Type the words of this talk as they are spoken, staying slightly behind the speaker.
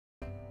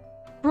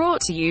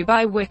Brought to you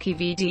by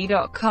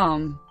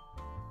WikiVidi.com.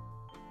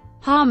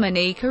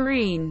 Harmony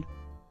Korine.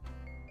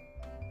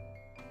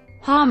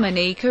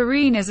 Harmony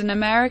Korine is an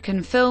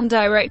American film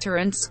director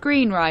and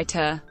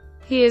screenwriter.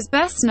 He is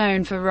best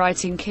known for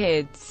writing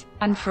Kids,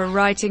 and for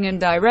writing and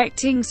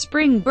directing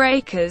Spring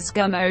Breakers,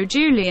 Gummo,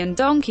 Julien,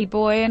 Donkey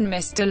Boy and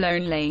Mr.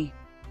 Lonely.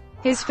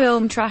 His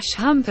film Trash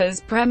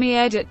Humpers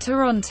premiered at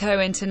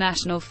Toronto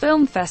International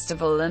Film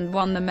Festival and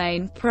won the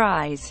main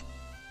prize,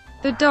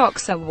 the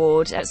DOX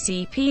Award, at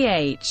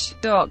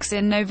DOX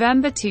in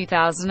November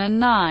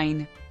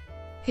 2009.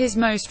 His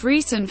most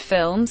recent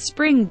film,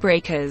 Spring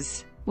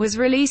Breakers, was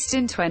released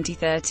in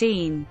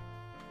 2013.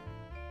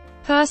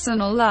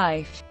 Personal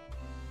life.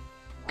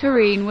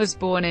 Korine was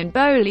born in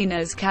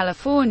Bolinas,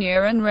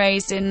 California and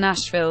raised in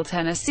Nashville,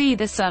 Tennessee,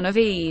 the son of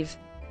Eve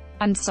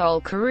and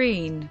Sol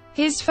Korine.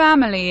 His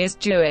family is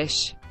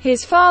Jewish.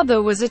 His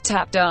father was a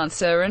tap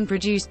dancer and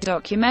produced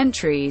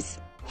documentaries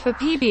for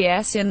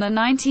PBS in the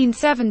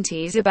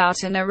 1970s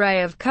about an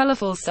array of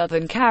colorful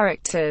Southern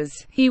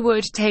characters. He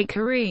would take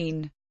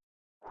Korine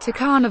to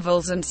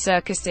carnivals and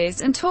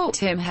circuses and taught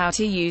him how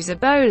to use a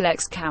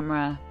Bolex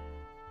camera.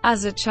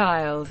 As a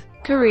child,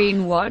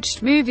 Korine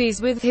watched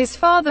movies with his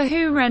father,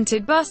 who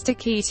rented Buster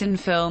Keaton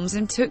films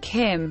and took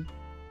him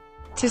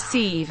to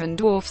see Even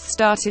Dwarfs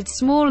started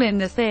small in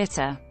the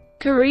theater.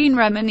 Korine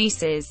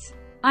reminisces,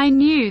 "I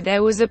knew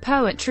there was a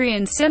poetry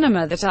in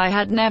cinema that I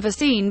had never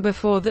seen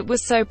before that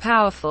was so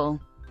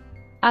powerful."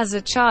 As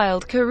a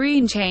child,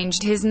 Korine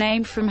changed his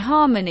name from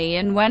Harmony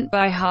and went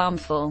by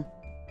Harmful,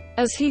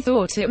 as he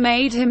thought it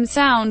made him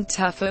sound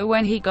tougher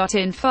when he got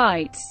in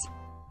fights.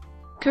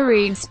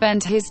 Korine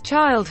spent his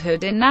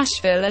childhood in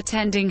Nashville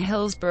attending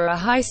Hillsborough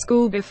High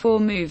School before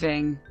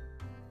moving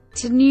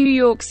to New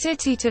York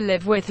City to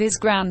live with his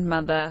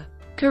grandmother.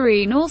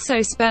 Korine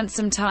also spent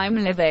some time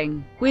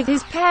living with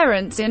his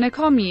parents in a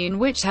commune,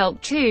 which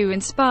helped to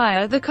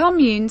inspire the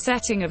commune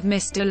setting of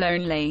Mr.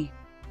 Lonely.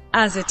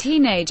 As a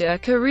teenager,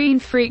 Korine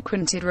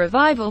frequented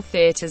revival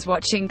theaters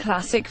watching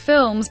classic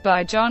films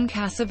by John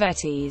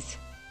Cassavetes,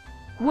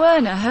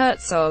 Werner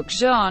Herzog,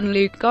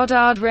 Jean-Luc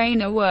Godard,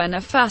 Rainer Werner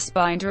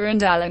Fassbinder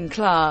and Alan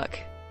Clark.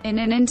 In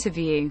an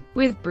interview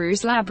with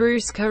Bruce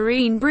LaBruce,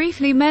 Korine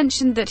briefly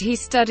mentioned that he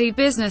studied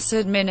business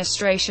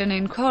administration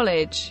in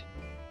college.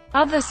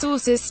 Other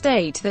sources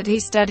state that he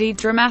studied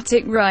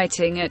dramatic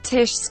writing at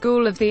Tisch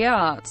School of the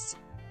Arts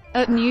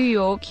at New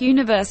York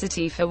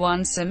University for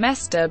one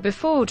semester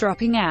before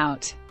dropping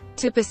out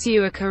to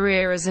pursue a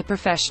career as a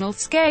professional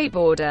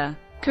skateboarder.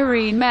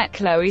 Korine met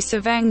Chloe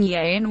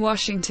Sevigny in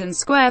Washington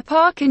Square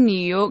Park in New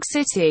York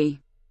City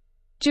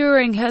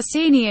during her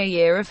senior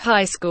year of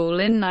high school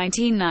in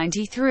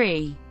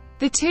 1993.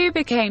 The two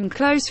became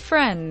close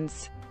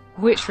friends,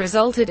 which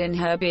resulted in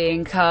her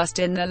being cast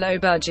in the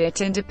low-budget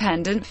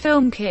independent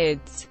film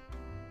Kids.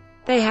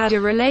 They had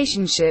a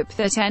relationship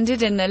that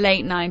ended in the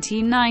late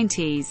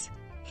 1990s.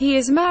 He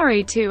is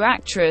married to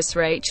actress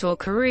Rachel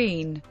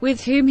Korine,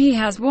 with whom he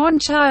has one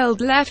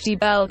child, Lefty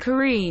Bell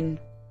Korine.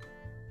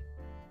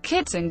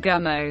 Kids and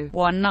Gummo,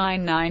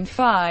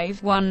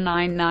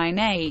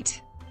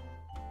 1995-1998.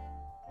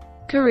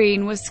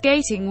 Korine was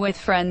skating with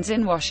friends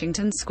in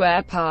Washington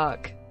Square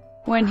Park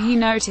when he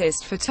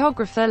noticed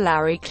photographer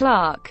Larry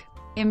Clark.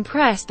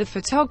 Impressed, the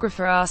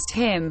photographer asked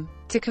him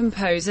to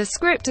compose a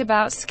script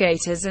about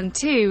skaters and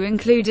to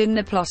include in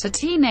the plot a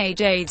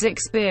teenage AIDS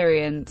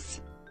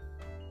experience.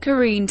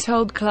 Korine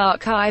told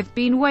Clark, "I've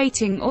been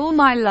waiting all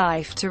my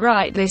life to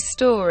write this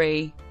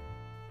story."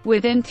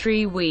 Within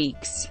 3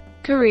 weeks,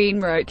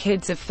 Korine wrote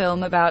Kids, a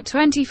film about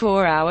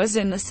 24 hours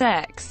in the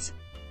sex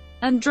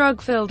and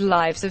drug-filled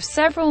lives of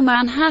several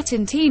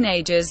Manhattan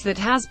teenagers that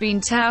has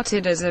been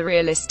touted as a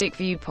realistic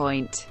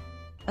viewpoint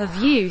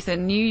of youth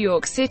in New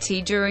York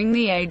City during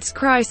the AIDS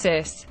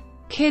crisis.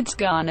 Kids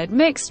garnered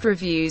mixed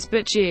reviews,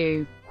 but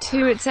due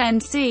to its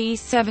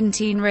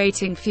NC-17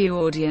 rating, few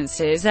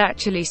audiences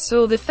actually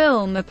saw the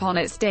film upon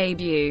its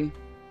debut.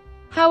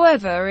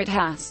 However, it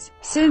has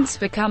since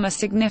become a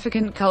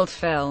significant cult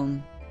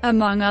film.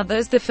 Among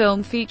others, the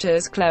film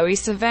features Chloe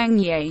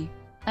Sevigny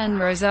and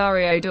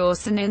Rosario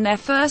Dawson in their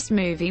first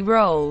movie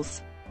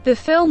roles. The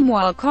film,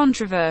 while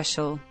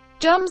controversial,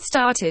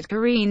 jump-started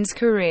Korine's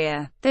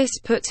career. This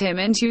put him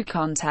into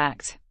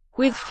contact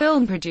with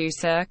film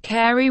producer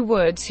Kerry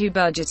Woods, who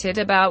budgeted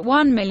about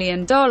 $1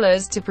 million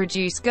to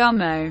produce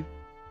Gummo,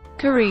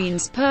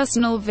 Korine's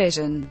personal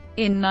vision.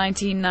 In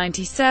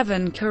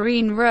 1997,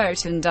 Korine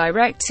wrote and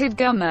directed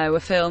Gummo, a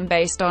film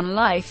based on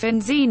life in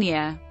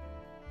Xenia,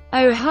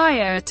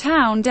 Ohio, a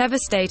town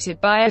devastated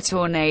by a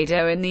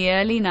tornado in the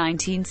early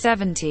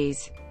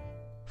 1970s.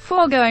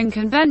 Foregoing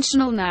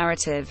conventional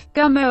narrative,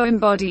 Gummo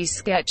embodies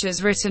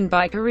sketches written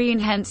by Korine,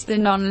 hence the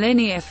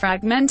non-linear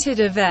fragmented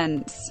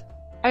events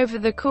over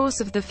the course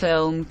of the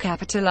film,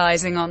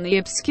 capitalizing on the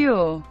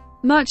obscure.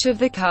 Much of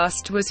the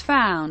cast was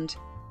found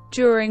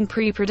during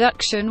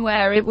pre-production,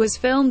 where it was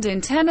filmed in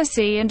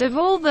Tennessee, and of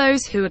all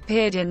those who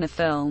appeared in the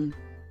film,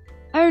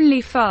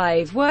 only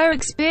 5 were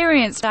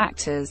experienced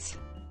actors.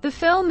 The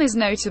film is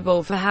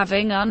notable for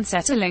having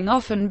unsettling,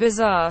 often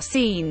bizarre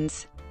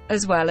scenes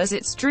as well as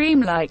its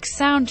dreamlike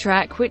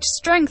soundtrack which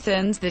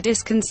strengthens the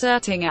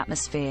disconcerting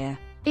atmosphere.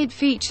 It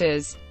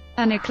features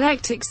an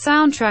eclectic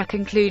soundtrack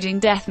including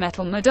death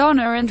metal,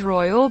 Madonna and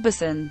Roy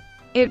Orbison.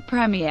 It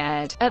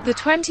premiered at the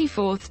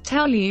 24th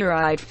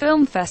Telluride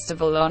Film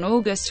Festival on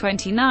August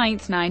 29,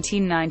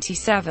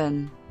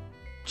 1997.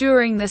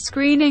 During the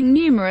screening,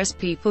 numerous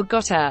people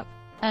got up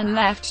and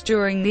left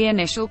during the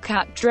initial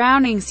cat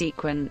drowning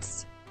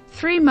sequence.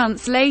 3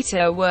 months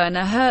later,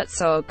 Werner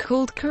Herzog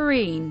called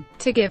Korine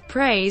to give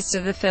praise to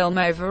the film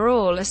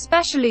overall,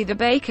 especially the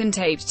bacon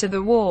taped to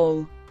the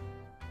wall.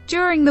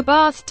 During the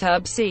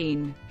bathtub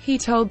scene, he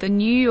told the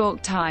New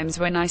York Times,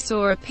 "When I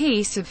saw a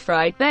piece of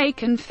fried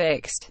bacon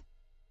fixed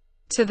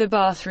to the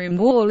bathroom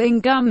wall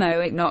in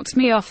Gummo, it knocked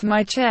me off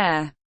my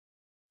chair."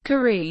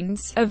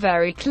 Korine's a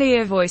very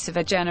clear voice of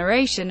a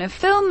generation of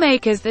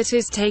filmmakers that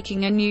is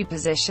taking a new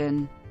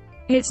position.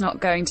 It's not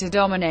going to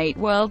dominate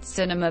world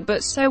cinema,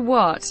 but so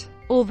what?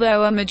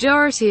 Although a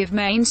majority of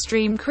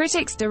mainstream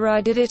critics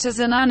derided it as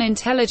an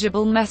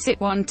unintelligible mess, it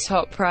won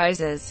top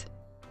prizes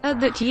at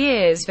that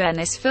year's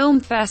Venice Film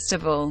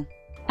Festival,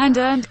 and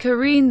earned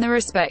Korine the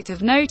respect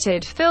of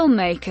noted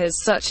filmmakers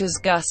such as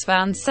Gus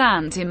Van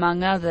Sant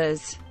among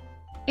others.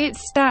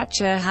 Its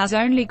stature has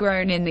only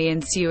grown in the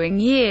ensuing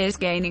years,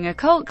 gaining a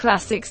cult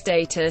classic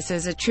status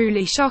as a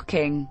truly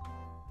shocking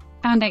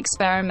and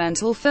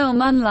experimental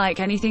film unlike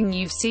anything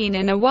you've seen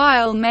in a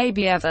while,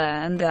 maybe ever,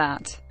 and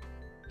that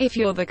if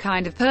you're the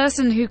kind of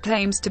person who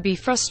claims to be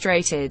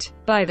frustrated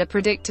by the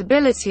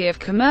predictability of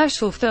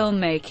commercial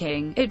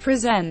filmmaking, it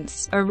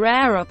presents a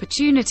rare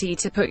opportunity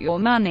to put your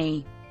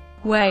money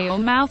where your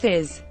mouth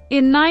is.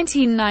 In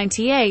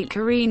 1998,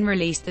 Korine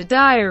released The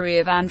Diary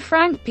of Anne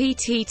Frank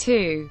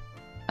PT2,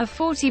 a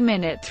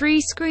 40-minute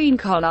 3-screen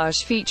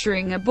collage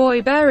featuring a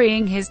boy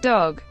burying his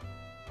dog,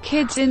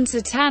 kids in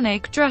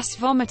satanic dress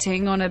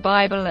vomiting on a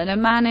Bible, and a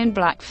man in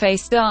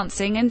blackface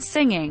dancing and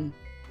singing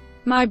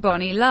My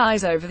Bonnie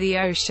Lies Over the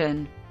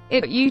Ocean.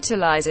 It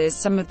utilizes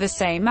some of the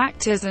same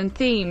actors and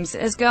themes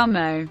as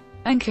Gummo,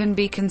 and can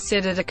be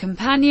considered a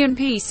companion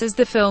piece as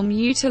the film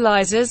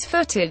utilizes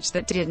footage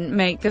that didn't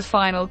make the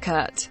final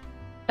cut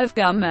of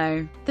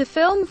Gummo. The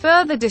film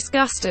further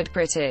disgusted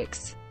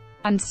critics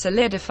and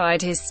solidified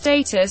his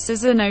status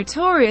as a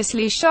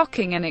notoriously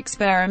shocking and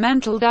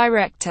experimental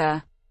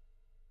director.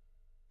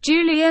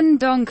 Julien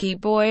Donkey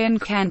Boy and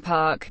Ken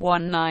Park,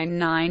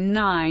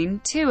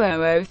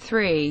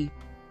 1999-2003.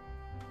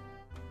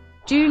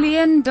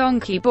 Julien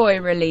Donkey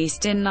Boy,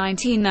 released in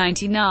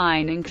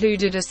 1999,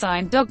 included a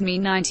signed Dogme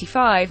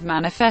 95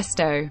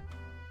 manifesto.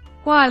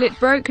 While it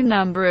broke a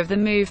number of the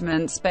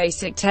movement's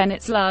basic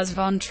tenets, Lars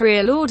von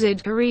Trier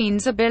lauded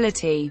Korine's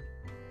ability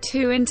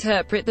to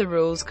interpret the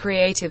rules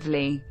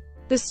creatively.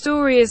 The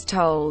story is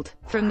told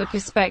from the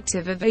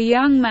perspective of a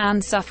young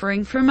man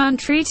suffering from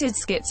untreated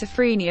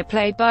schizophrenia,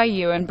 played by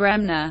Ewan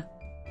Bremner,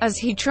 as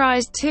he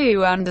tries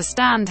to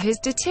understand his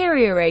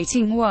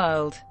deteriorating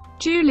world.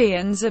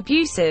 Julien's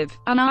abusive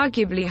and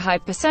arguably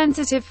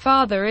hypersensitive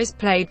father is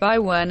played by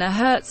Werner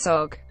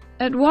Herzog.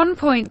 At one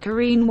point,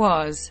 Korine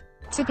was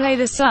to play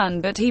the son,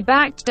 but he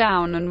backed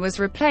down and was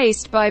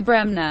replaced by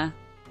Bremner.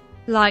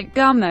 Like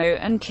Gummo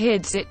and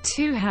Kids, it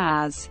too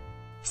has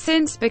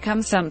since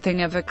become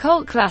something of a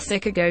cult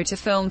classic, a go-to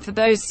film for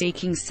those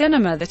seeking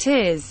cinema that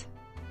is,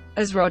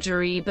 as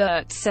Roger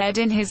Ebert said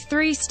in his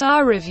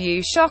 3-star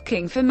review,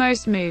 shocking for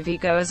most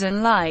moviegoers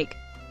and like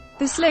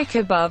the slick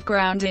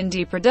above-ground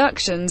indie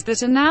productions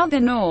that are now the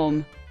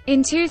norm.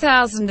 In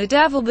 2000, The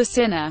Devil the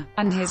Sinner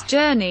and His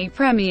Journey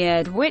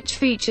premiered, which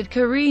featured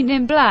Korine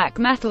in black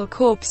metal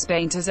corpse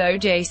paint as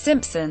O.J.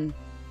 Simpson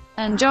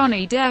and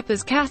Johnny Depp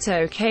as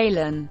Kato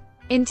Kaelin.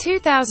 In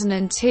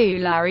 2002,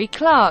 Larry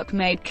Clark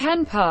made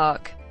Ken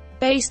Park,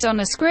 based on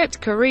a script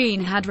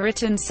Korine had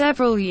written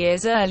several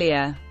years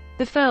earlier.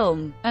 The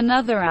film,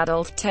 another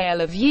adult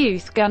tale of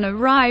youth gone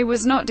awry,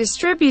 was not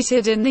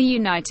distributed in the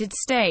United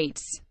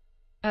States.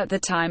 At the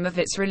time of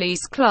its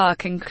release,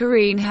 Clark and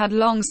Korine had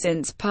long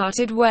since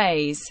parted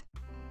ways,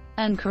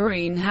 and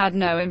Korine had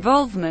no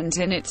involvement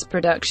in its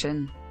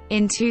production.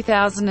 In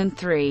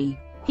 2003,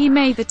 he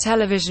made the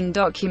television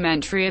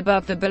documentary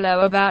Above the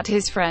Below about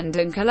his friend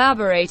and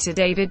collaborator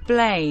David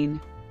Blaine,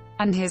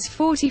 and his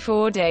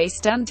 44-day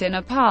stunt in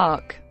a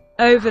park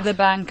over the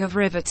bank of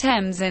River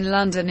Thames in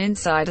London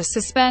inside a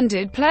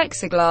suspended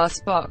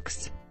plexiglass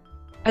box.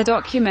 A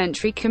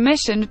documentary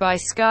commissioned by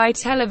Sky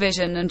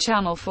Television and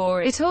Channel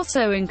 4, it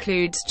also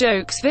includes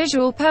jokes,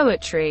 visual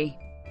poetry,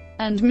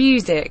 and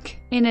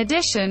music. In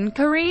addition,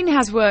 Korine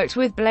has worked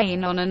with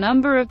Blaine on a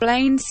number of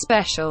Blaine's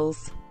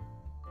specials.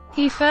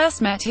 He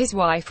first met his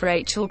wife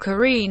Rachel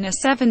Korine, a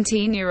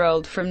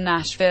 17-year-old from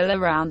Nashville,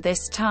 around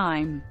this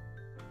time.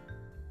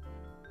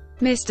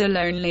 Mr.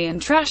 Lonely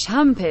and Trash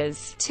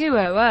Humpers,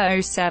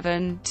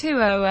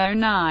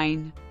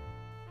 2007-2009.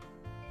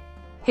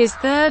 His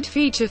third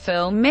feature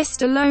film,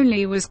 Mr.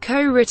 Lonely, was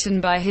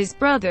co-written by his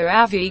brother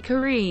Avi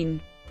Korine,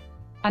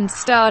 and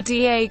starred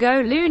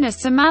Diego Luna,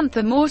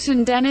 Samantha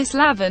Morton, Dennis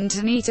Lavant,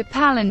 Anita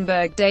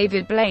Pallenberg,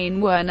 David Blaine,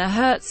 Werner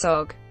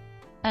Herzog,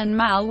 and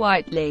Mal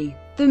Whiteley.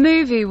 The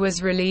movie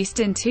was released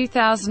in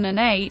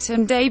 2008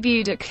 and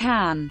debuted at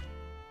Cannes.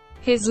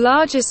 His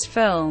largest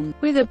film.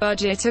 With a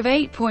budget of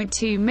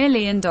 $8.2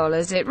 million,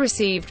 it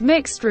received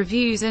mixed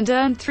reviews and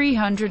earned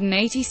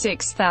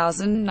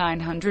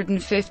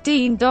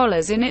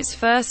 $386,915 in its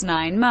first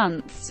 9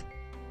 months.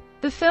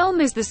 The film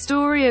is the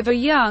story of a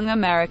young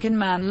American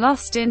man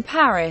lost in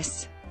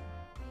Paris.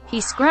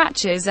 He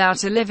scratches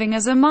out a living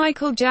as a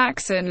Michael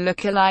Jackson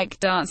look-alike,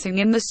 dancing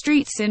in the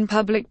streets, in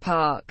public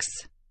parks,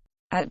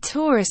 at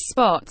tourist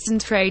spots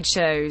and trade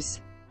shows.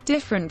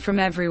 Different from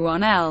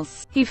everyone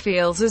else, he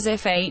feels as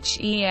if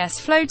he's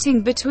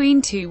floating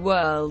between two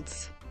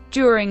worlds.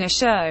 During a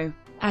show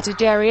at a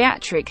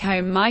geriatric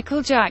home,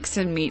 Michael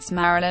Jackson meets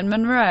Marilyn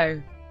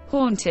Monroe.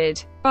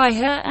 Haunted by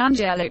her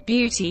angelic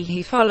beauty,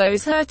 he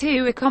follows her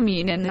to a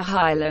commune in the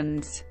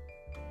Highlands,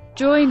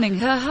 joining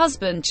her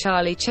husband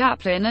Charlie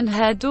Chaplin and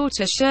her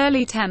daughter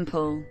Shirley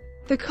Temple.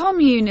 The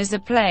commune is a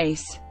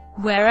place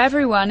where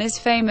everyone is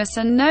famous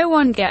and no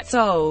one gets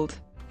old.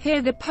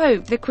 Here the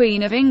Pope, the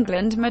Queen of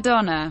England,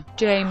 Madonna,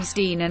 James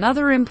Dean and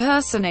other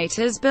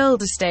impersonators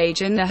build a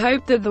stage in the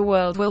hope that the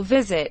world will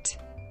visit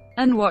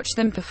and watch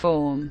them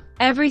perform.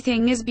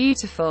 Everything is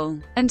beautiful,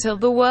 until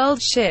the world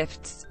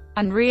shifts,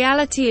 and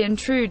reality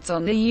intrudes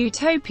on the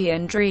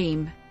utopian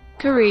dream.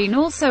 Korine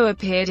also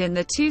appeared in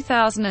the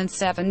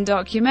 2007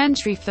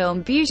 documentary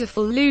film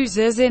Beautiful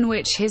Losers, in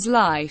which his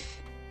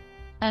life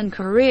and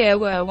career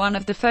were one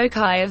of the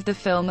foci of the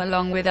film,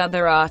 along with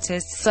other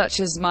artists such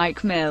as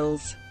Mike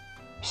Mills,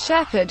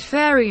 Shepard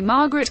Fairey,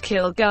 Margaret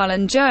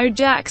Kilgallen, Joe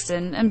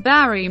Jackson, and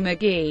Barry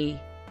McGee.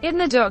 In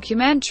the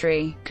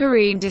documentary,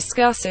 Korine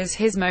discusses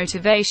his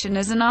motivation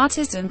as an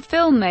artist and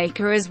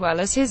filmmaker, as well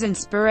as his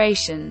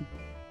inspiration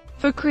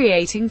for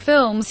creating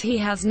films he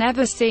has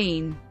never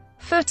seen.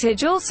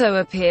 Footage also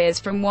appears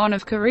from one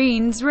of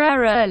Korine's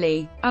rare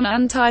early,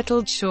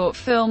 untitled short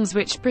films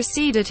which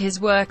preceded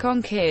his work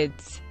on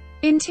kids.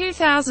 In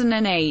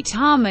 2008,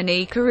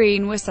 Harmony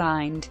Korine was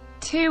signed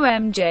to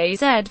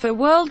MJZ for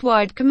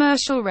worldwide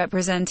commercial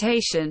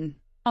representation.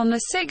 On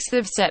 6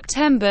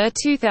 September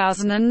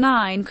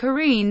 2009,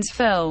 Korine's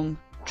film,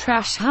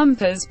 Trash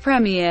Humpers,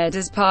 premiered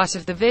as part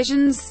of the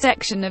Visions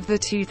section of the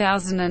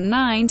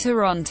 2009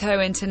 Toronto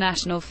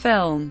International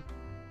Film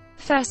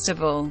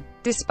Festival.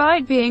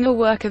 Despite being a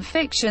work of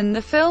fiction,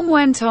 the film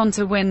went on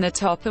to win the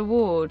top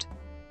award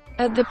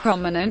at the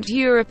prominent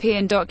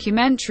European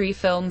Documentary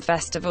Film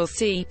Festival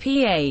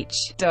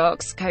CPH,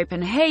 DOX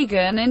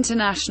Copenhagen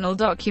International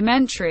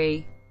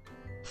Documentary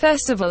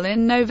Festival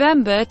in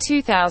November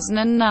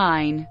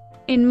 2009.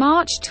 In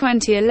March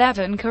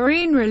 2011,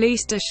 Korine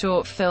released a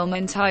short film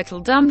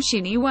entitled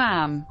Dumshini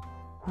Wham,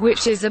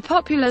 which is a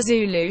popular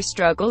Zulu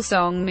struggle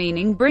song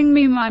meaning "Bring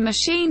me my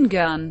machine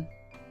gun."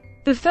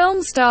 The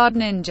film starred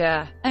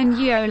Ninja and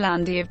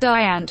Yolandi of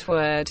Die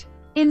Antwoord.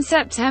 In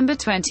September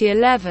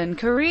 2011,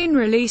 Korine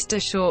released a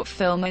short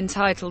film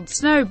entitled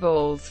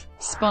Snowballs,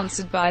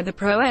 sponsored by the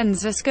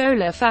Proenza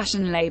Scola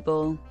fashion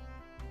label.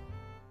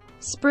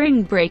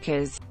 Spring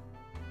Breakers.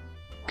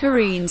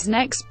 Korine's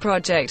next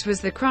project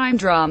was the crime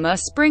drama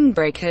Spring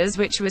Breakers,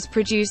 which was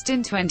produced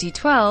in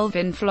 2012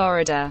 in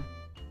Florida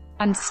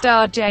and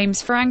starred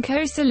James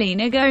Franco,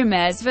 Selena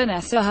Gomez,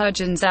 Vanessa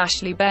Hudgens,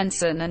 Ashley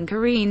Benson, and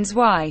Korine's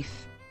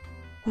wife,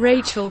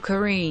 Rachel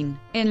Korine.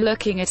 In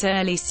looking at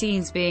early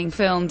scenes being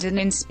filmed and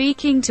in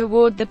speaking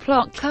toward the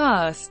plot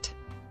cast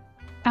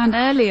and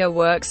earlier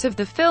works of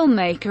the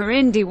filmmaker,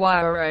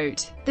 IndieWire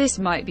wrote, "This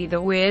might be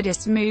the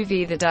weirdest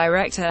movie the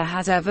director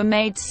has ever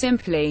made,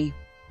 simply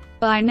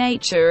by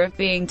nature of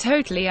being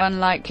totally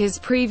unlike his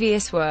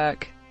previous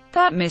work.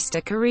 That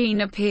Mr.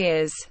 Korine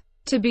appears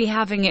to be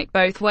having it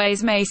both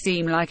ways may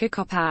seem like a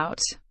cop-out,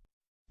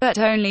 but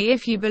only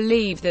if you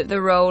believe that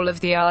the role of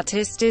the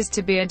artist is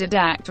to be a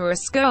didact or a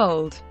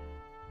scold,"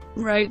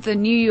 wrote the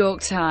New York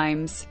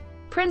Times.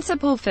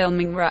 Principal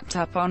filming wrapped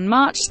up on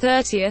March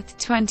 30,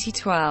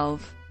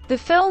 2012. The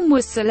film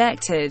was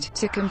selected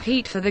to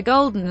compete for the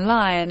Golden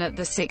Lion at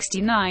the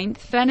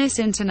 69th Venice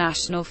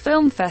International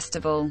Film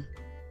Festival.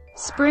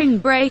 Spring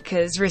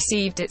Breakers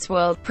received its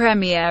world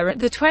premiere at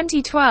the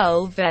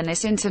 2012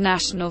 Venice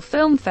International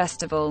Film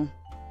Festival,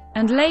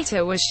 and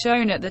later was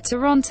shown at the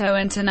Toronto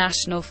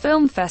International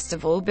Film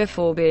Festival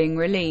before being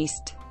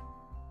released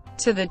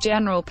to the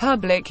general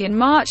public in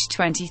March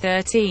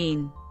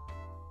 2013.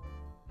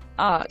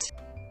 Art.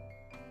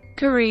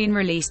 Korine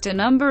released a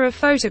number of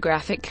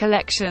photographic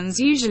collections,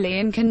 usually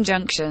in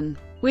conjunction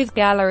with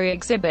gallery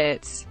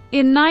exhibits.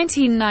 In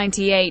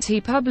 1998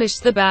 he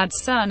published The Bad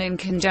Son in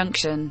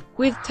conjunction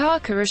with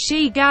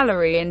Takarashi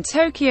Gallery in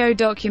Tokyo,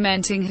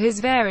 documenting his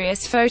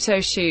various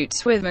photo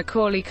shoots with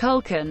Macaulay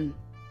Culkin.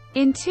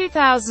 In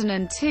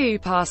 2002,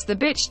 Pass the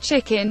Bitch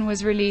Chicken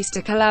was released,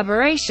 a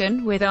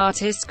collaboration with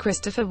artist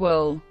Christopher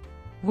Wool,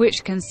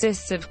 which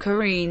consists of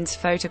Korine's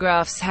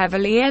photographs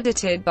heavily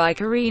edited by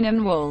Korine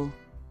and Wool.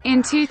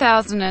 In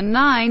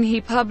 2009 he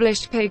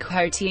published Pig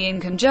Hoti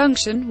in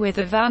conjunction with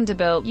the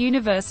Vanderbilt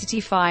University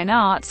Fine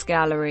Arts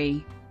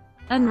Gallery,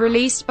 and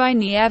released by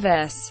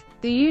Nieves.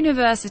 The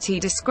university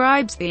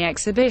describes the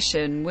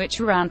exhibition, which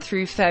ran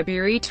through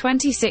February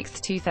 26,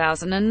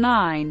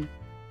 2009,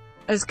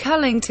 as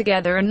culling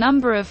together a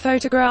number of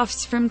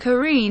photographs from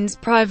Korine's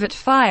private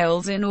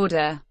files in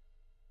order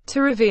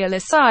to reveal a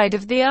side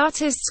of the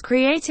artist's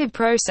creative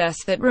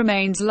process that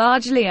remains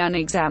largely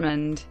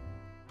unexamined,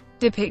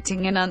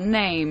 depicting an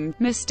unnamed,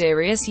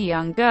 mysterious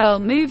young girl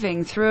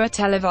moving through a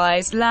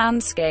televised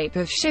landscape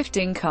of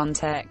shifting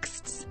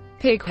contexts.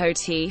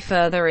 Picotti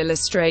further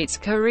illustrates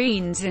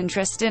Korine's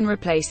interest in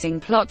replacing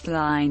plot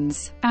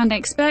lines and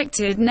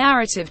expected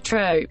narrative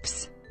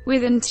tropes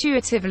with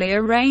intuitively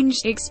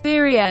arranged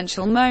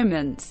experiential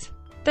moments.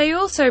 They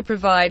also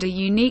provide a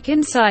unique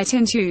insight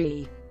into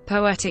the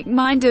poetic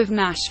mind of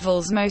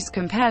Nashville's most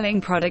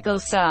compelling prodigal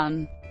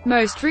son.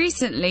 Most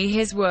recently,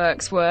 his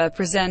works were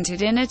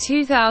presented in a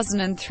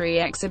 2003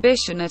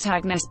 exhibition at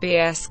Agnès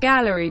Bier's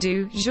Galerie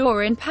du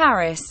Jour in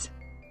Paris,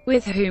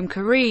 with whom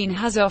Korine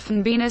has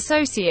often been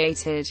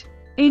associated.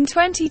 In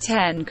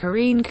 2010,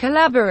 Korine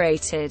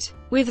collaborated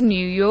with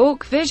New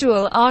York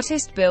visual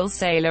artist Bill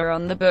Saylor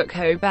on the book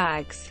Ho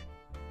Bags.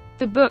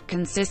 The book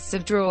consists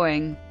of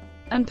drawing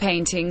and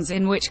paintings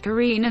in which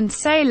Korine and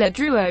Saylor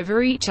drew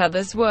over each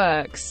other's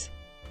works.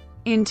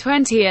 In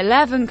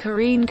 2011,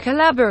 Korine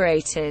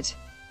collaborated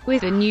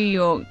with the New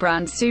York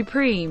brand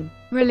Supreme,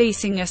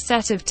 releasing a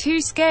set of 2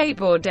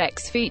 skateboard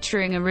decks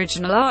featuring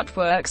original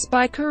artworks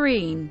by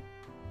Korine.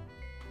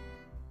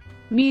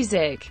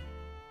 Music.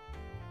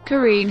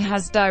 Korine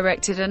has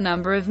directed a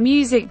number of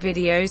music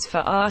videos for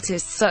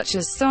artists such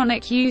as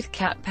Sonic Youth,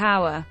 Cat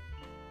Power,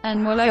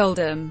 and Will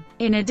Oldham.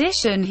 In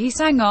addition, he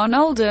sang on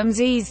Oldham's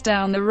Ease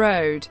Down the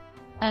Road,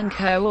 and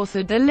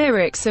co-authored the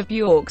lyrics of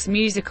Bjork's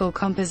musical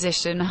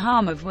composition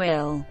Harm of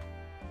Will,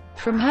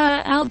 from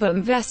her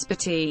album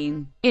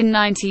Vespertine. In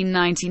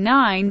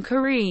 1999,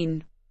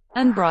 Korine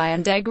and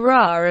Brian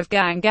DeGraw of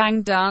Gang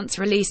Gang Dance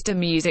released a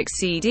music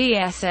CD,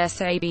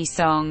 SSAB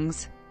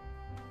Songs.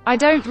 "I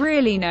don't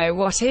really know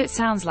what it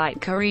sounds like,"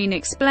 Korine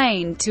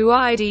explained to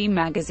ID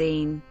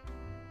Magazine.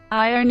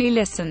 "I only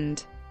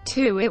listened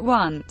to it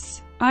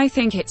once. I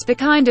think it's the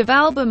kind of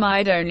album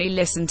I'd only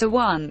listen to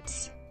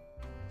once."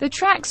 The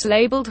tracks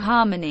labeled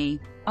Harmony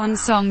on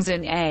Songs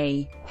in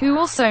A, who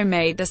also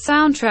made the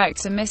soundtrack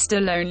to Mr.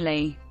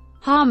 Lonely.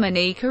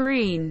 Harmony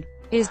Korine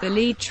is the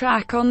lead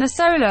track on the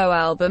solo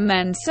album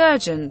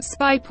Insurgence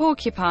by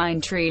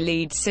Porcupine Tree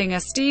lead singer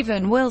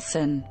Steven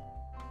Wilson.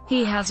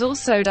 He has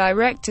also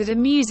directed a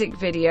music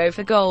video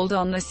for Gold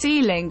on the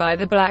Ceiling by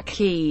the Black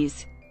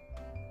Keys,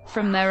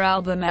 from their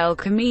album El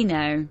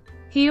Camino.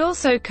 He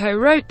also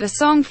co-wrote the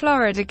song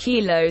Florida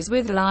Kilos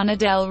with Lana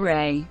Del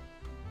Rey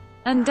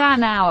and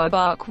Dan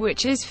Auerbach,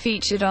 which is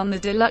featured on the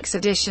deluxe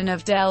edition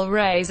of Del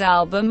Rey's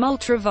album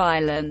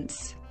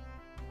Ultraviolence.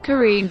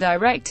 Korine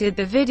directed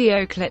the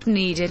video clip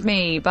Needed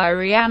Me by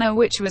Rihanna,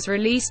 which was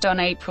released on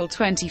April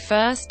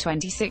 21,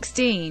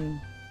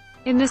 2016.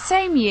 In the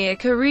same year,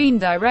 Korine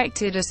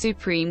directed a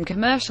Supreme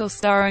commercial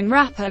starring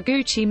rapper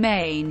Gucci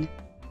Mane,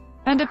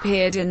 and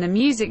appeared in the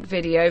music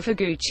video for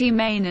Gucci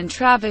Mane and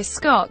Travis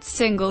Scott's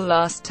single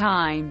Last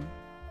Time.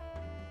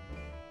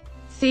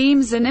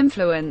 Themes and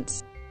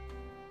influence.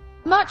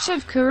 Much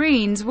of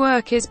Korine's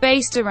work is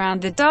based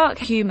around the dark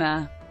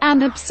humor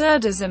and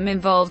absurdism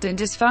involved in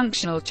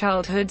dysfunctional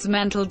childhoods,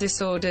 mental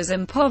disorders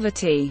and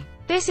poverty.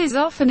 This is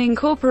often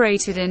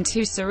incorporated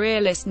into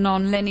surrealist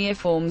non-linear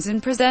forms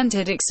and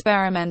presented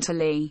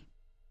experimentally.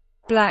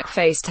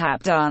 Blackface,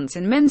 tap dance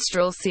and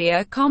minstrelsy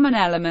are common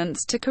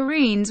elements to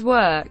Korine's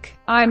work.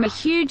 "I'm a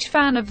huge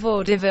fan of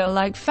vaudeville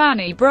like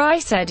Fanny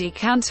Brice, Eddie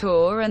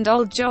Cantor and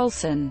Old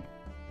Jolson.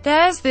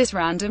 There's this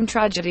random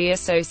tragedy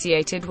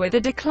associated with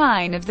the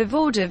decline of the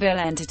vaudeville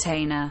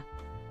entertainer,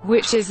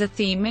 which is a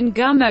theme in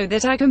Gummo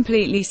that I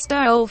completely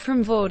stole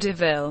from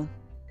vaudeville.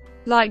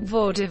 Like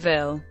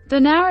vaudeville, the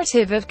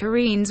narrative of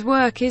Korine's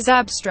work is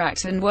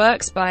abstract and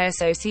works by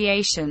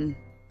association."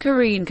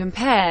 Korine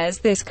compares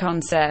this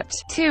concept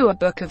to a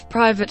book of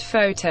private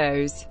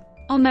photos.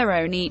 On their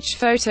own, each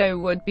photo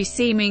would be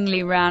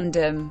seemingly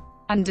random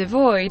and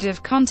devoid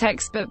of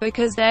context, but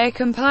because they're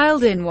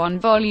compiled in one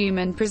volume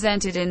and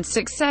presented in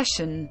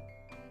succession,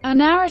 a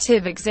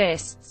narrative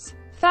exists.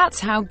 That's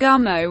how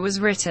Gummo was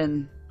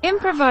written.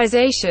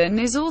 Improvisation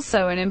is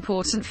also an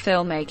important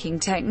filmmaking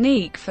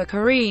technique for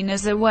Korine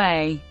as a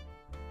way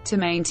to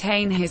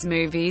maintain his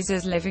movies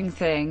as living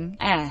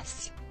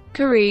things.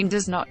 Korine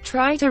does not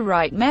try to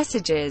write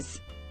messages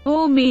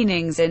or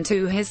meanings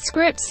into his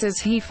scripts, as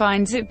he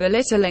finds it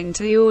belittling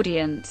to the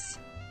audience.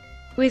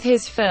 With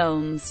his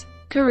films,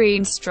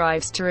 Korine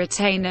strives to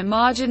retain a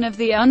margin of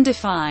the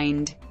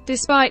undefined.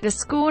 Despite the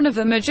scorn of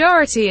a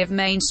majority of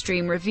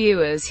mainstream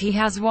reviewers, he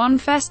has won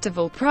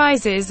festival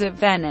prizes at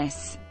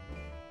Venice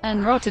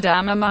and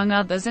Rotterdam, among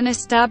others, and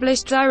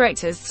established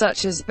directors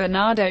such as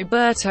Bernardo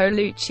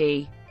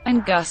Bertolucci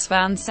and Gus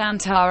Van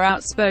Sant are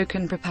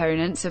outspoken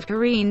proponents of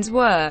Korine's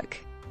work.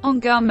 On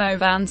Gummo,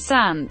 Van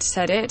Sant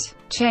said it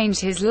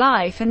changed his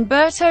life, and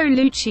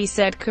Bertolucci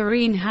said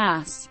Korine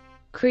has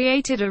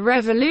created a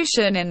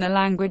revolution in the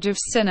language of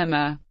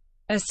cinema.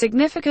 A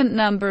significant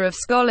number of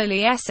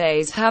scholarly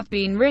essays have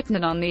been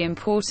written on the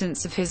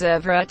importance of his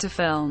oeuvre to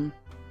film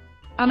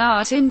and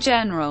art in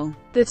general.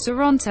 The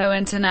Toronto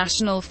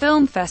International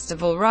Film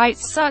Festival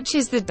writes, "Such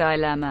is the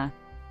dilemma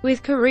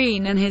with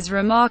Korine and his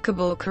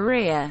remarkable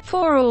career.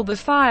 For all the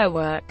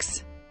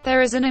fireworks,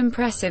 there is an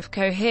impressive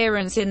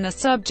coherence in the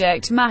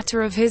subject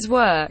matter of his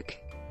work."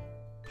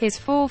 His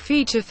 4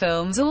 feature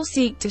films all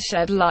seek to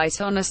shed light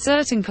on a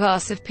certain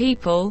class of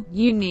people,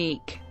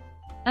 unique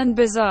and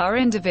bizarre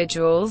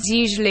individuals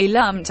usually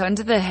lumped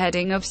under the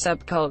heading of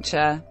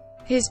subculture.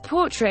 His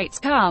portraits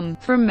come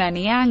from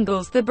many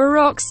angles. The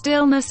baroque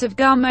stillness of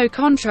Gummo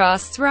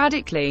contrasts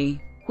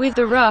radically with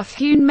the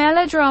rough-hewn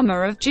melodrama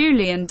of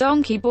Julien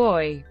Donkey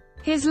Boy.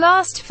 His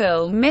last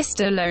film,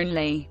 Mr.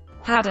 Lonely,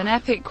 had an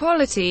epic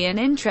quality and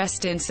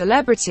interest in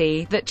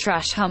celebrity that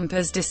Trash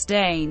Humpers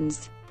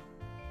disdains,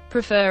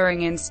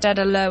 preferring instead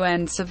a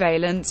low-end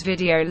surveillance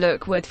video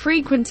look with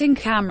frequent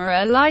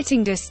in-camera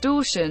lighting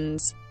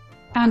distortions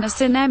and a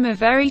cinema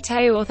verite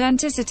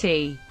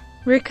authenticity.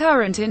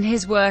 Recurrent in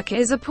his work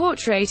is a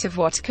portrait of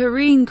what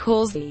Korine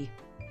calls the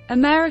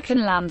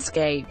American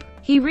landscape.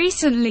 He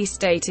recently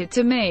stated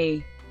to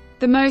me,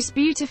 "The most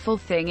beautiful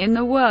thing in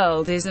the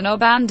world is an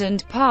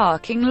abandoned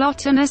parking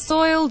lot and a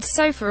soiled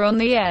sofa on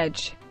the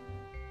edge,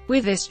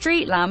 with a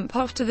street lamp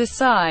off to the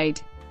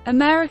side.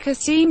 America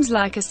seems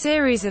like a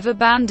series of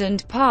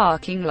abandoned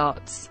parking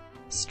lots,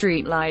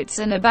 streetlights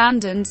and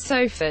abandoned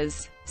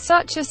sofas."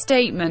 Such a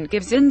statement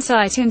gives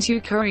insight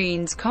into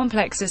Korine's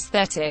complex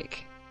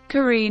aesthetic.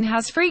 Korine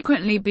has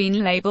frequently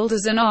been labeled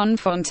as an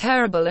enfant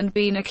terrible and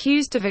been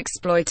accused of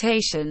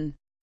exploitation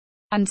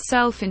and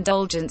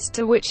self-indulgence,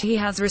 to which he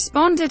has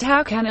responded,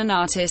 "How can an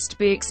artist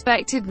be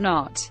expected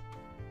not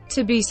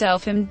to be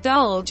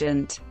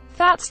self-indulgent?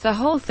 That's the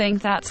whole thing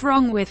that's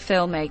wrong with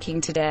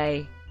filmmaking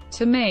today.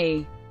 To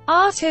me,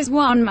 art is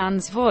one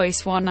man's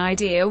voice, one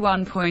idea,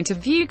 one point of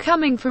view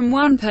coming from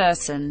one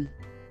person."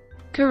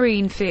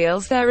 Korine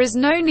feels there is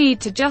no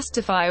need to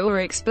justify or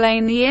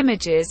explain the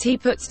images he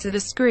puts to the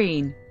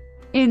screen,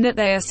 in that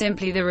they are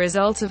simply the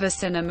result of a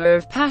cinema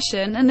of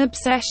passion and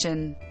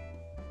obsession.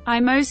 "I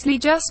mostly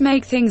just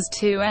make things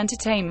to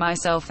entertain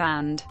myself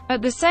and,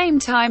 at the same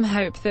time,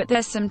 hope that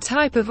there's some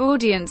type of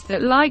audience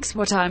that likes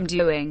what I'm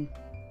doing."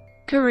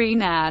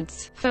 Korine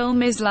adds,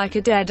 "Film is like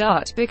a dead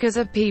art because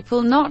of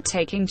people not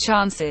taking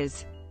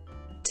chances."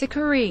 To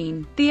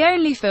Korine, the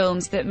only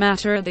films that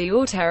matter are the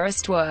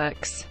auteurist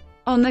works.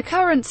 On the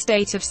current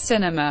state of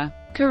cinema,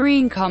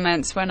 Korine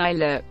comments, "When I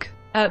look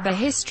at the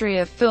history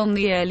of film,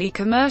 the early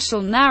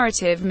commercial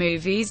narrative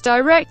movies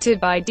directed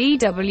by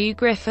D.W.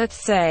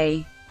 Griffiths,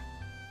 say,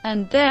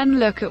 and then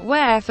look at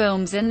where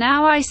films are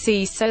now, I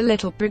see so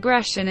little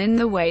progression in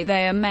the way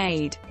they are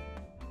made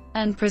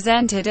and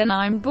presented, and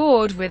I'm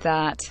bored with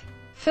that.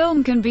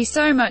 Film can be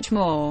so much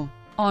more."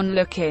 On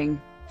looking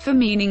for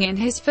meaning in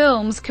his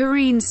films,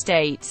 Korine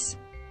states,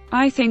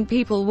 "I think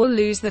people will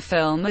lose the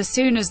film as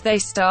soon as they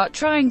start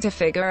trying to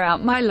figure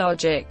out my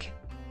logic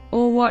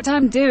or what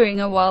I'm doing,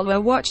 or while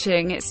we're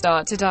watching it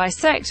start to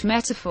dissect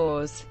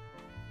metaphors.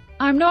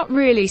 I'm not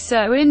really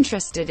so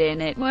interested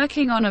in it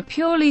working on a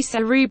purely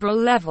cerebral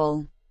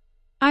level.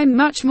 I'm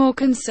much more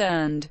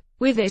concerned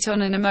with it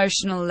on an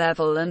emotional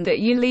level, and that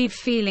you leave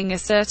feeling a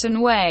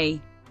certain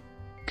way."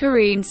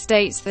 Korine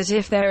states that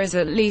if there is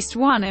at least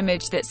one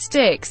image that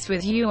sticks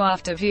with you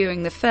after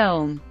viewing the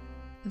film,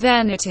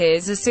 then it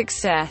is a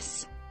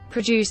success.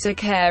 Producer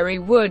Carey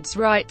Woods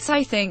writes,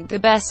 "I think the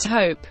best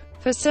hope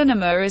for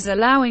cinema is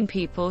allowing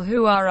people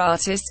who are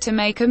artists to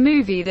make a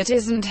movie that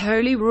isn't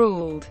wholly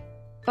ruled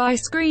by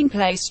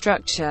screenplay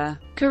structure."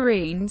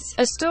 Korine's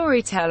a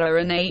storyteller,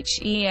 and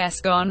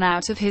has gone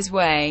out of his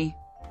way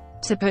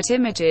to put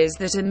images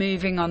that are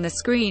moving on the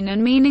screen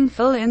and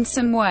meaningful in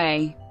some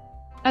way.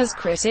 As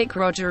critic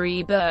Roger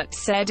Ebert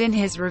said in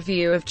his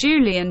review of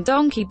Julien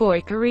Donkey Boy,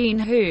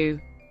 Korine, who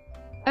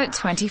at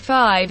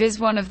 25 is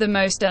one of the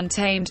most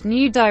untamed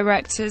new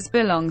directors,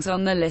 belongs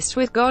on the list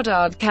with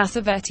Godard,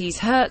 Cassavetes,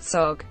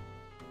 Herzog,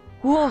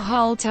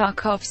 Warhol,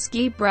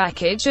 Tarkovsky,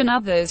 Brakhage and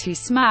others who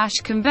smash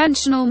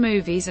conventional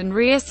movies and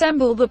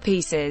reassemble the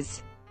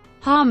pieces.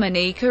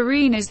 Harmony.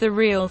 Korine is the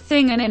real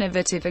thing, an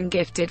innovative and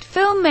gifted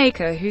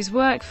filmmaker whose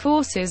work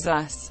forces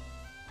us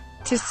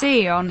to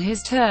see on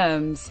his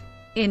terms.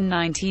 In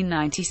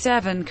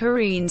 1997,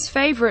 Korine's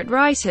favorite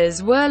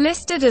writers were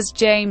listed as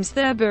James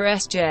Thurber,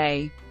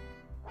 S.J.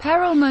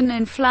 Perelman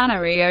and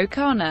Flannery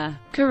O'Connor.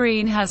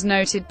 Korine has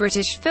noted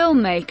British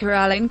filmmaker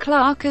Alan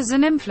Clarke as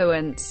an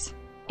influence.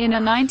 In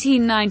a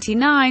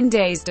 1999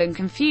 Dazed and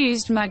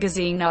Confused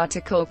magazine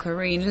article,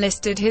 Korine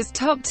listed his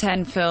top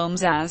 10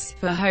 films as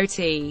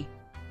Fahoti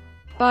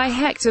by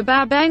Hector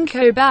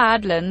Babenco,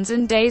 Badlands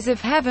and Days of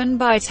Heaven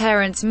by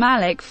Terrence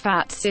Malick,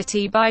 Fat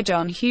City by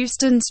John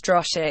Huston,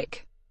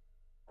 Stroshik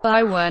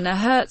by Werner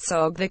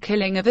Herzog, The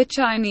Killing of a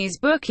Chinese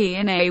Bookie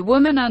and A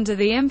Woman Under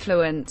the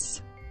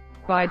Influence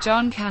by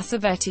John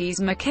Cassavetes,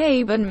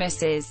 McCabe and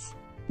Mrs.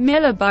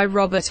 Miller by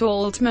Robert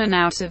Altman,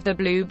 Out of the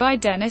Blue by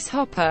Dennis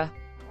Hopper,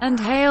 and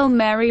Hail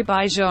Mary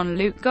by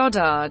Jean-Luc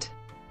Godard.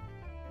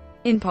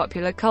 In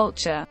popular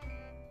culture,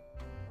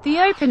 The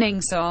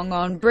opening song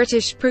on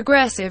British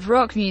progressive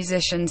rock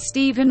musician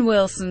Steven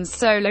Wilson's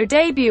solo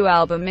debut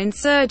album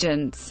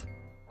Insurgents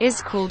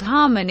is called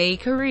Harmony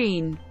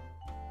Korine.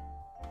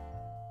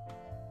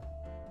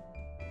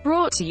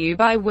 Brought to you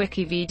by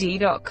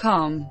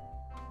WikiVidi.com.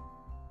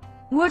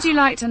 Would you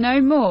like to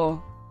know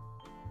more?